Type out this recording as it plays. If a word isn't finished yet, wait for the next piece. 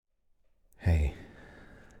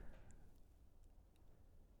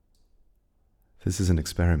This is an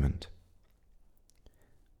experiment.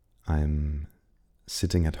 I'm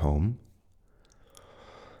sitting at home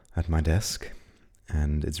at my desk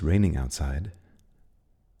and it's raining outside.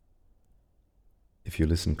 If you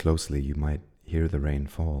listen closely, you might hear the rain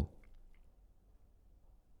fall.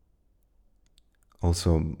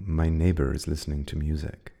 Also, my neighbor is listening to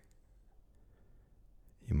music.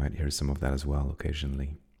 You might hear some of that as well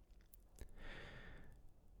occasionally.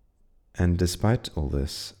 And despite all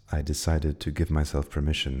this, I decided to give myself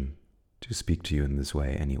permission to speak to you in this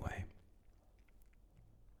way anyway.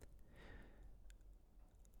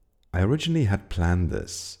 I originally had planned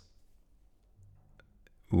this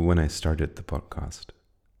when I started the podcast.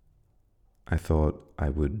 I thought I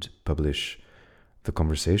would publish the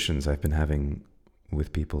conversations I've been having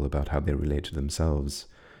with people about how they relate to themselves,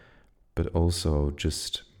 but also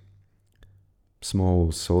just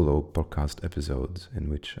small solo podcast episodes in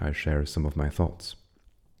which I share some of my thoughts.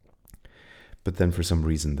 But then for some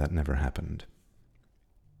reason that never happened.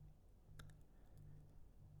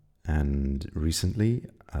 And recently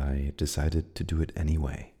I decided to do it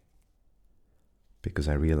anyway, because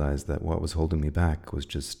I realized that what was holding me back was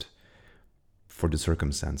just for the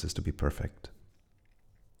circumstances to be perfect.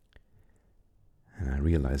 And I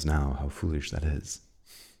realize now how foolish that is.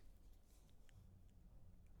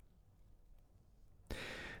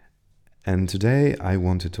 And today I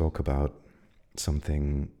want to talk about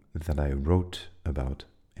something that I wrote about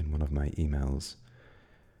in one of my emails.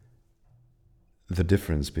 The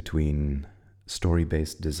difference between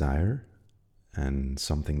story-based desire and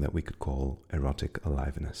something that we could call erotic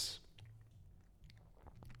aliveness.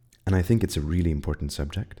 And I think it's a really important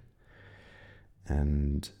subject.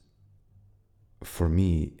 And for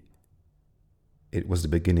me, it was the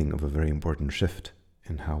beginning of a very important shift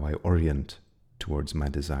in how I orient towards my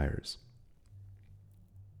desires.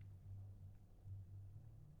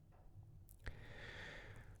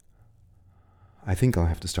 I think I'll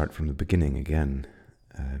have to start from the beginning again,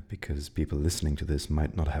 because people listening to this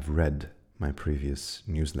might not have read my previous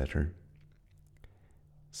newsletter.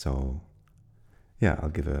 So, yeah, I'll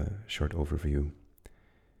give a short overview.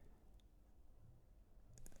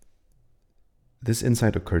 This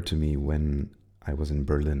insight occurred to me when I was in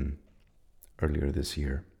Berlin earlier this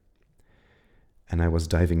year. And I was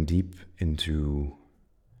diving deep into,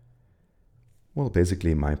 well,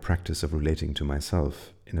 basically my practice of relating to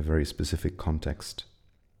myself in a very specific context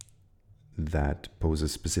that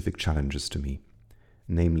poses specific challenges to me,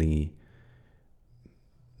 namely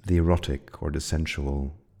the erotic or the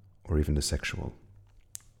sensual or even the sexual.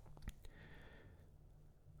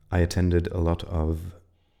 I attended a lot of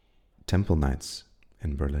temple nights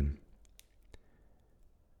in Berlin.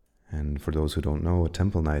 And for those who don't know, a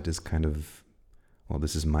temple night is kind of, well,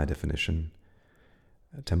 this is my definition.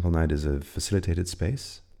 A temple night is a facilitated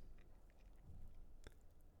space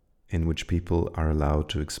in which people are allowed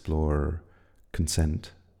to explore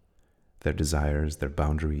consent, their desires, their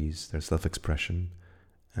boundaries, their self-expression,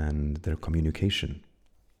 and their communication.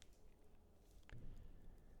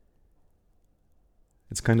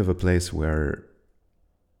 It's kind of a place where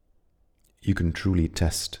you can truly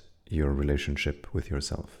test your relationship with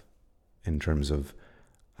yourself in terms of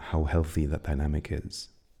how healthy that dynamic is.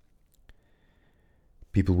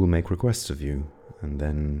 People will make requests of you, and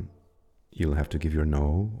then you'll have to give your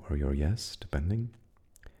no or your yes, depending.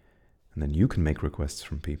 And then you can make requests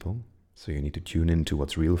from people. So you need to tune into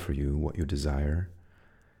what's real for you, what you desire,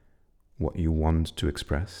 what you want to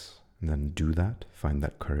express, and then do that, find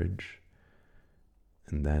that courage,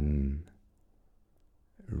 and then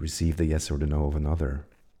receive the yes or the no of another.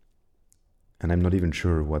 And I'm not even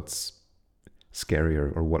sure what's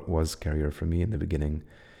scarier or what was scarier for me in the beginning.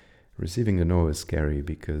 Receiving the no is scary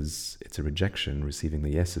because it's a rejection. Receiving the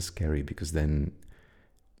yes is scary because then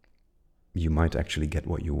you might actually get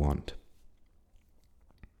what you want.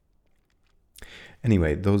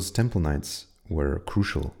 Anyway, those temple nights were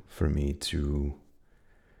crucial for me to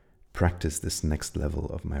practice this next level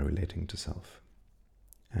of my relating to self.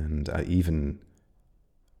 And I even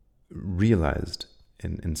realized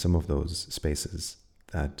in some of those spaces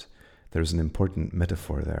that there's an important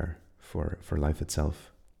metaphor there for life itself.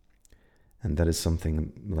 And that is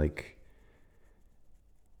something like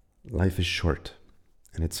life is short,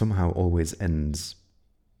 and it somehow always ends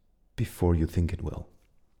before you think it will.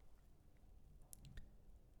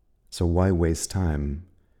 So why waste time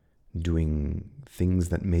doing things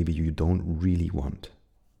that maybe you don't really want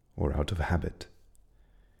or out of habit?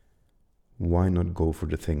 Why not go for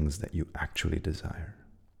the things that you actually desire?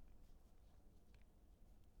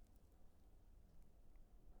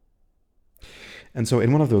 And so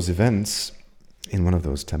in one of those events, in one of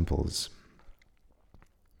those temples,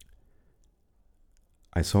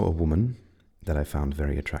 I saw a woman that I found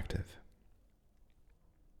very attractive.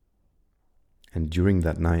 And during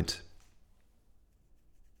that night,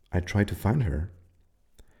 I tried to find her,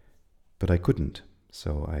 but I couldn't,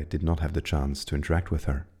 so I did not have the chance to interact with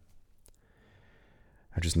her.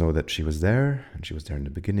 I just know that she was there, and she was there in the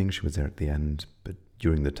beginning, she was there at the end, but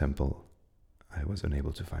during the temple, I was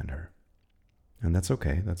unable to find her. And that's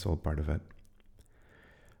okay, that's all part of it.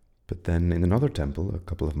 But then in another temple, a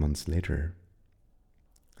couple of months later,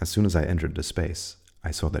 as soon as I entered the space,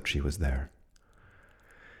 I saw that she was there.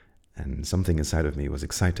 And something inside of me was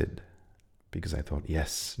excited, because I thought,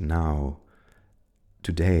 yes, now,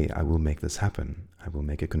 today I will make this happen. I will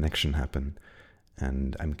make a connection happen.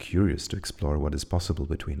 And I'm curious to explore what is possible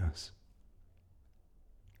between us.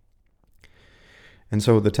 And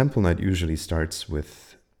so the temple night usually starts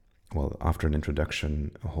with, well, after an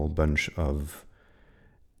introduction, a whole bunch of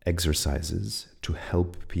exercises to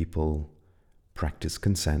help people practice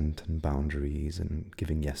consent and boundaries and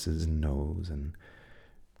giving yeses and nos and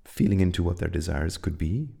feeling into what their desires could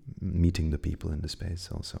be, meeting the people in the space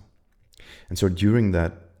also. And so during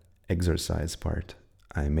that exercise part,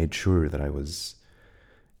 I made sure that I was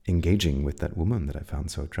engaging with that woman that I found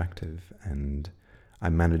so attractive, and I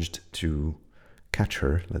managed to catch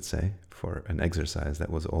her, let's say, for an exercise that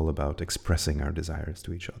was all about expressing our desires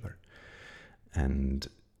to each other. And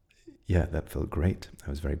yeah, that felt great. I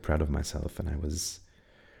was very proud of myself, and I was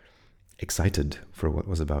excited for what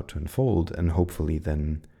was about to unfold, and hopefully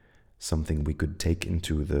then something we could take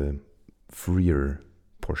into the freer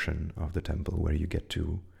portion of the temple where you get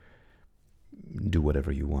to do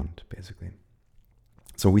whatever you want, basically.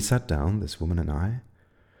 So we sat down, this woman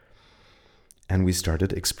and we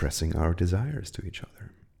started expressing our desires to each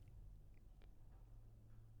other.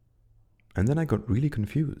 And then I got really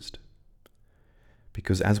confused,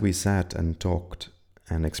 because as we sat and talked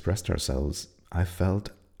and expressed ourselves, I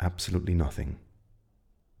felt absolutely nothing.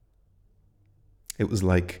 It was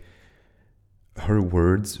like her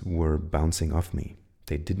words were bouncing off me.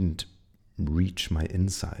 They didn't reach my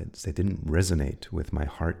insides. They didn't resonate with my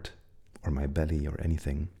heart or my belly or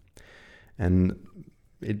anything. And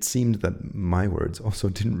it seemed that my words also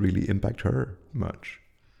didn't really impact her much.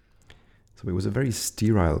 So it was a very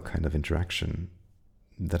sterile kind of interaction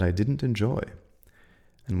that I didn't enjoy.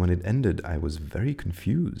 And when it ended, I was very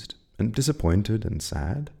confused and disappointed and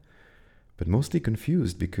sad, but mostly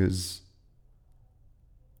confused because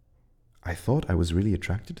I thought I was really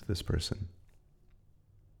attracted to this person.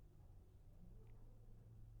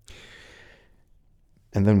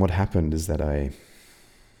 And then what happened is that I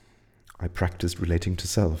practiced relating to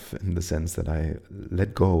self, in the sense that I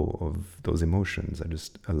let go of those emotions. I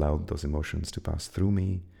just allowed those emotions to pass through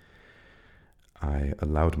me. I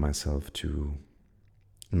allowed myself to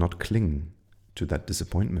not cling to that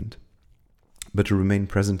disappointment, but to remain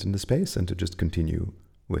present in the space and to just continue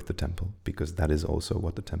with the temple, because that is also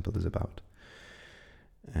what the temple is about.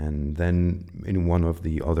 And then in one of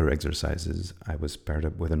the other exercises, I was paired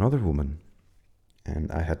up with another woman,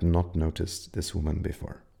 and I had not noticed this woman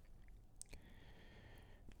before.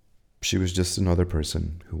 She was just another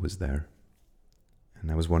person who was there.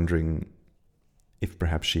 And I was wondering if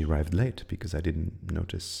perhaps she arrived late, because I didn't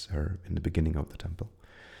notice her in the beginning of the temple.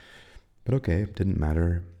 But okay, it didn't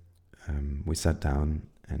matter. We sat down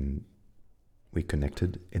and we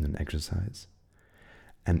connected in an exercise.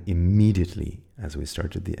 And immediately as we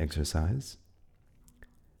started the exercise,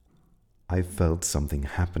 I felt something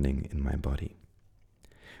happening in my body.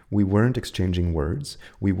 We weren't exchanging words.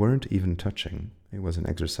 We weren't even touching. It was an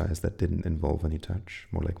exercise that didn't involve any touch,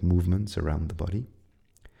 more like movements around the body.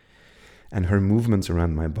 And her movements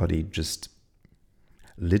around my body just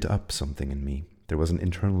lit up something in me. There was an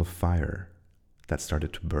internal fire that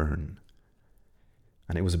started to burn.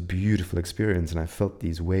 And it was a beautiful experience, and I felt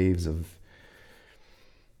these waves of,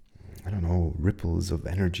 ripples of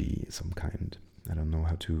energy of some kind. I don't know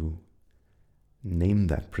how to name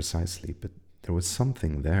that precisely, but there was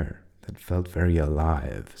something there that felt very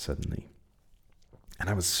alive suddenly. And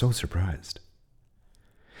I was so surprised.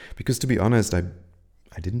 Because to be honest, I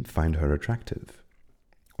didn't find her attractive.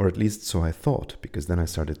 Or at least so I thought, because then I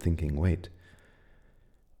started thinking, wait,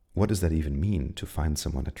 what does that even mean, to find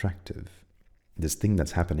someone attractive? This thing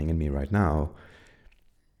that's happening in me right now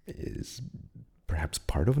is perhaps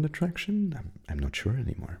part of an attraction? I'm not sure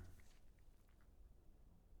anymore.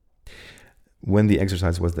 When the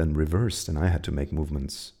exercise was then reversed and I had to make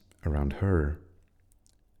movements around her,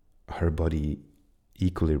 her body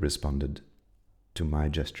equally responded to my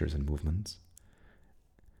gestures and movements.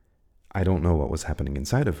 I don't know what was happening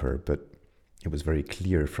inside of her, but it was very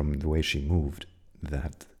clear from the way she moved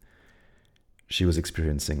that she was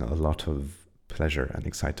experiencing a lot of pleasure and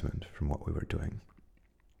excitement from what we were doing.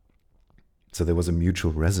 So there was a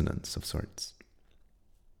mutual resonance of sorts.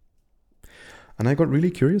 And I got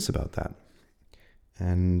really curious about that.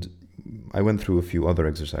 And I went through a few other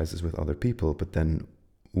exercises with other people, but then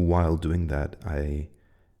while doing that, I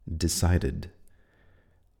decided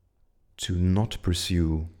to not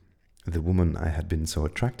pursue the woman I had been so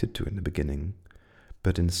attracted to in the beginning,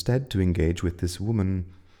 but instead to engage with this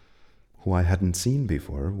woman who I hadn't seen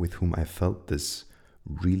before, with whom I felt this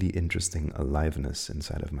really interesting aliveness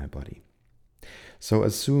inside of my body. So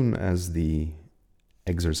as soon as the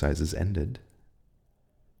exercises ended,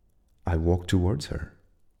 I walked towards her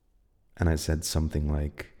and I said something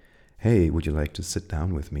like, "Hey, would you like to sit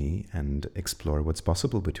down with me and explore what's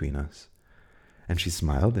possible between us?" And she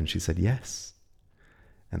smiled and she said yes.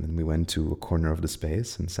 And then we went to a corner of the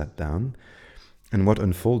space and sat down. And what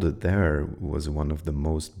unfolded there was one of the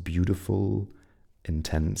most beautiful,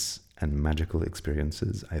 intense, and magical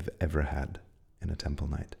experiences I've ever had in a temple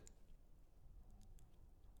night.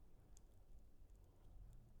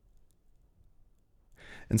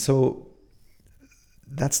 And so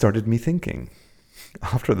that started me thinking.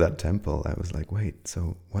 After that temple, I was like, wait,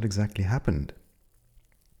 so what exactly happened?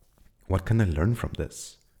 What can I learn from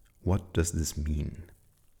this? What does this mean?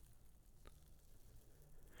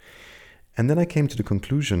 And then I came to the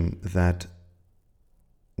conclusion that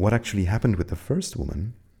what actually happened with the first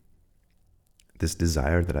woman, this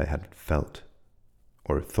desire that I had felt,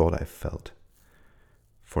 or thought I felt,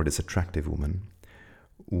 for this attractive woman,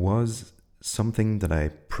 was something that I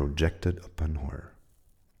projected upon her.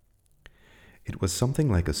 It was something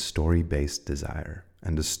like a story-based desire.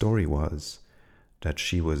 And the story was that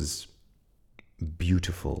she was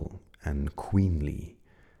beautiful and queenly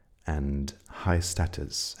and high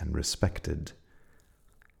status and respected.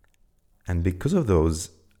 And because of those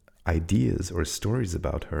ideas or stories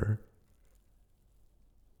about her,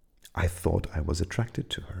 I thought I was attracted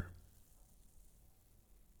to her.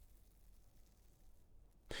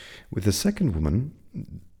 With the second woman,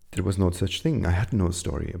 there was no such thing. I had no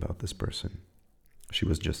story about this person. She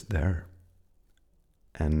was just there.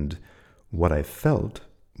 And what I felt,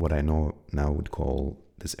 what I now would call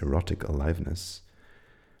this erotic aliveness,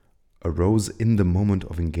 arose in the moment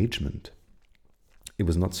of engagement. It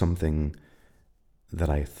was not something that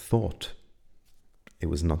I thought. It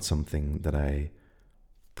was not something that I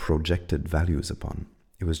projected values upon.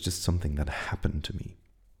 It was just something that happened to me.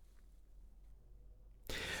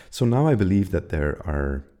 So now I believe that there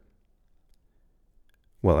are,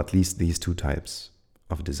 well, at least these two types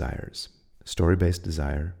of desires. Story-based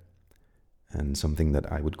desire and something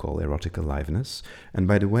that I would call erotic aliveness. And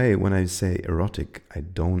by the way, when I say erotic, I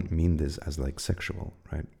don't mean this as like sexual,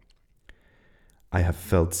 right? I have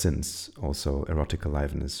felt since also erotic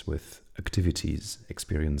aliveness with activities,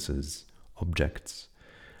 experiences, objects.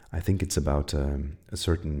 I think it's about a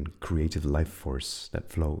certain creative life force that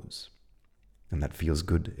flows and that feels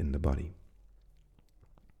good in the body.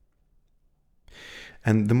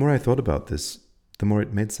 And the more I thought about this, the more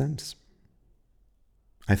it made sense.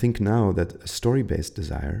 I think now that a story-based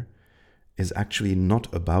desire is actually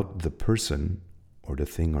not about the person or the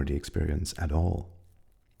thing or the experience at all.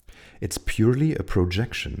 It's purely a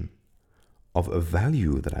projection of a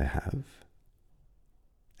value that I have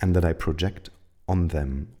and that I project on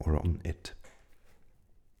them or on it.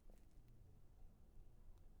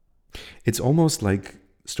 It's almost like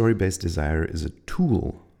story-based desire is a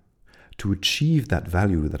tool to achieve that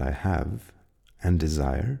value that I have and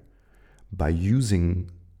desire by using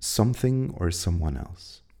something or someone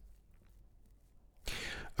else.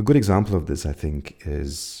 A good example of this, I think,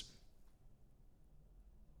 is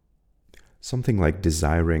something like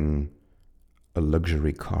desiring a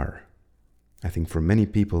luxury car. I think for many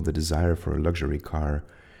people, the desire for a luxury car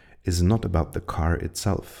is not about the car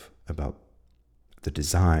itself, about the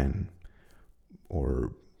design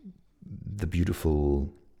or the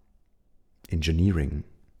beautiful engineering.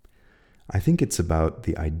 I think it's about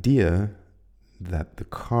the idea that the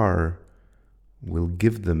car will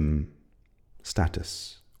give them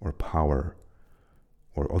status or power,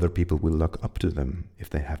 or other people will look up to them if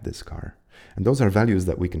they have this car. And those are values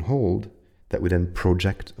that we can hold that we then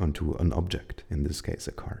project onto an object, in this case,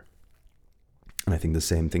 a car. And I think the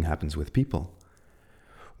same thing happens with people.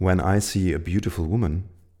 When I see a beautiful woman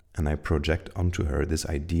and I project onto her this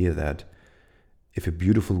idea that if a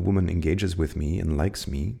beautiful woman engages with me and likes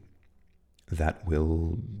me, that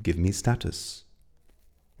will give me status,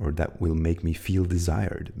 or that will make me feel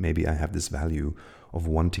desired. Maybe I have this value of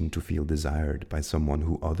wanting to feel desired by someone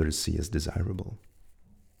who others see as desirable.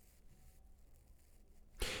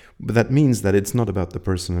 But that means that it's not about the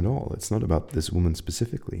person at all. It's not about this woman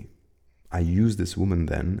specifically. I use this woman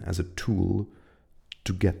then as a tool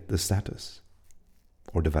to get the status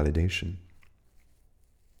or the validation.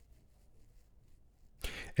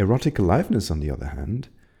 Erotic aliveness, on the other hand,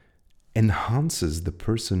 enhances the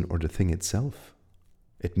person or the thing itself.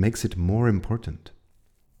 It makes it more important.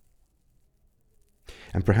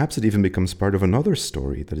 And perhaps it even becomes part of another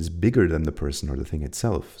story that is bigger than the person or the thing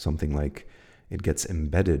itself. Something like it gets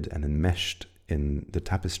embedded and enmeshed in the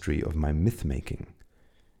tapestry of my myth-making.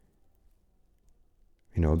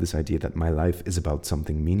 You know, this idea that my life is about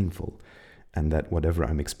something meaningful, and that whatever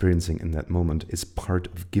I'm experiencing in that moment is part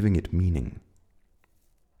of giving it meaning.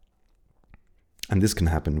 And this can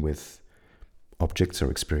happen with objects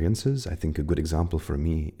or experiences. I think a good example for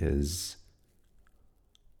me is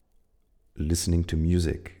listening to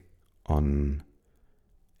music on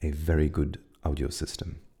a very good audio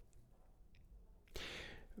system.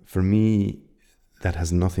 For me, that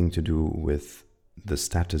has nothing to do with the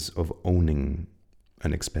status of owning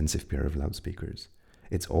an expensive pair of loudspeakers.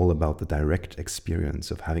 It's all about the direct experience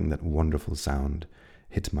of having that wonderful sound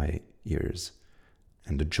hit my ears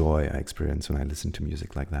and the joy I experience when I listen to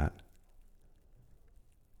music like that.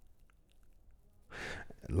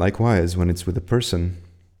 Likewise, when it's with a person,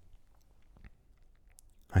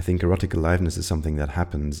 I think erotic aliveness is something that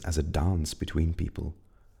happens as a dance between people.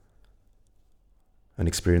 An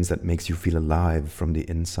experience that makes you feel alive from the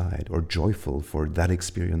inside or joyful for that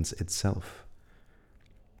experience itself.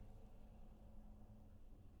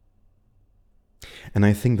 And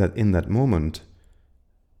I think that in that moment,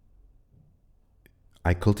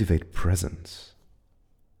 I cultivate presence.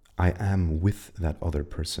 I am with that other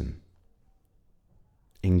person,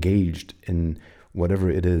 engaged in whatever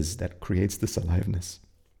it is that creates this aliveness.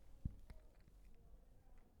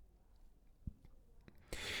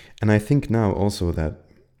 And I think now also that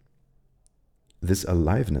this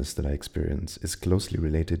aliveness that I experience is closely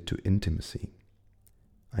related to intimacy.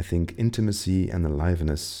 I think intimacy and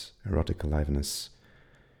aliveness, erotic aliveness,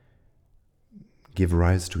 give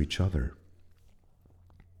rise to each other.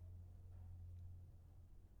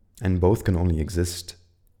 And both can only exist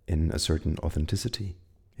in a certain authenticity,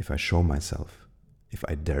 if I show myself, if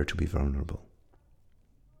I dare to be vulnerable.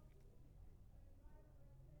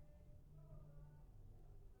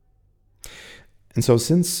 And so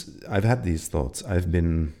since I've had these thoughts, I've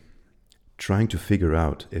been trying to figure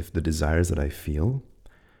out if the desires that I feel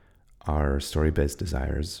are story-based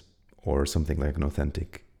desires or something like an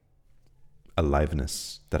authentic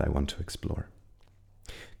aliveness that I want to explore.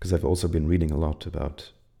 Because I've also been reading a lot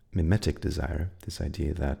about mimetic desire, this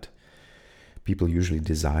idea that people usually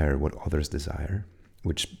desire what others desire,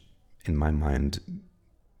 which in my mind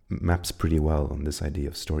maps pretty well on this idea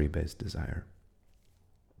of story-based desire.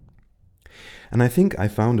 And I think I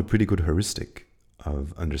found a pretty good heuristic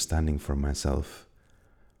of understanding for myself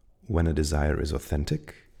when a desire is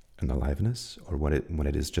authentic, an aliveness, or when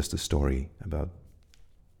it is just a story about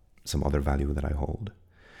some other value that I hold.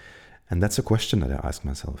 And that's a question that I ask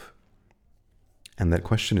myself. And that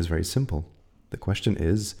question is very simple. The question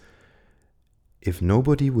is, if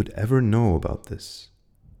nobody would ever know about this,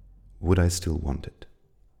 would I still want it?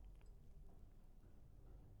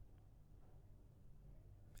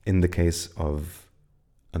 In the case of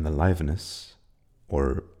an aliveness,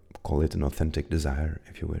 or call it an authentic desire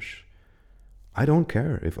if you wish, I don't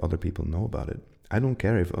care if other people know about it. I don't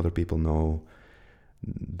care if other people know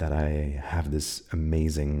that I have this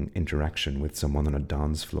amazing interaction with someone on a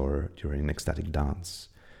dance floor during an ecstatic dance.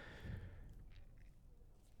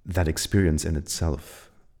 That experience in itself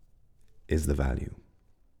is the value.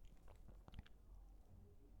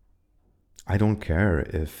 I don't care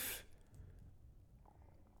if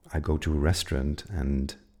I go to a restaurant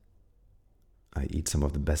and I eat some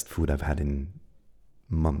of the best food I've had in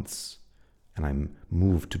months, and I'm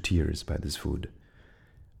moved to tears by this food.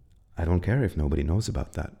 I don't care if nobody knows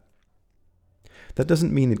about that. That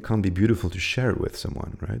doesn't mean it can't be beautiful to share it with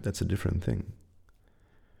someone, right? That's a different thing.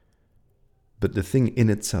 But the thing in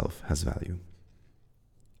itself has value.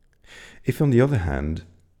 If, on the other hand,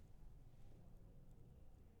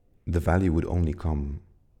 the value would only come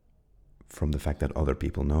from the fact that other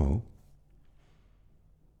people know,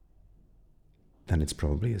 then it's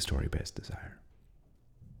probably a story-based desire.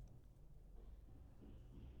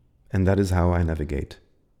 And that is how I navigate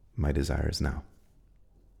my desires now.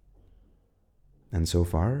 And so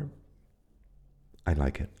far, I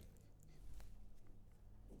like it.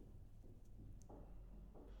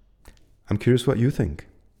 I'm curious what you think.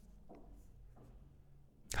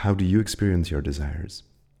 How do you experience your desires?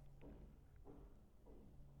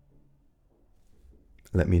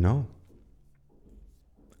 Let me know.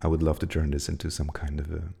 I would love to turn this into some kind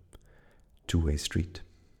of a two-way street.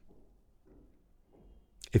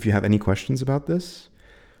 If you have any questions about this,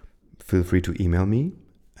 feel free to email me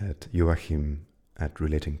at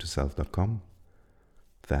joachim@relatingtoself.com.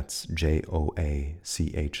 That's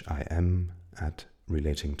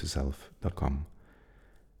JOACHIM@relatingtoself.com.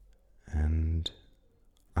 And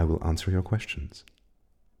I will answer your questions.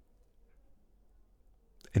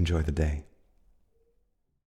 Enjoy the day.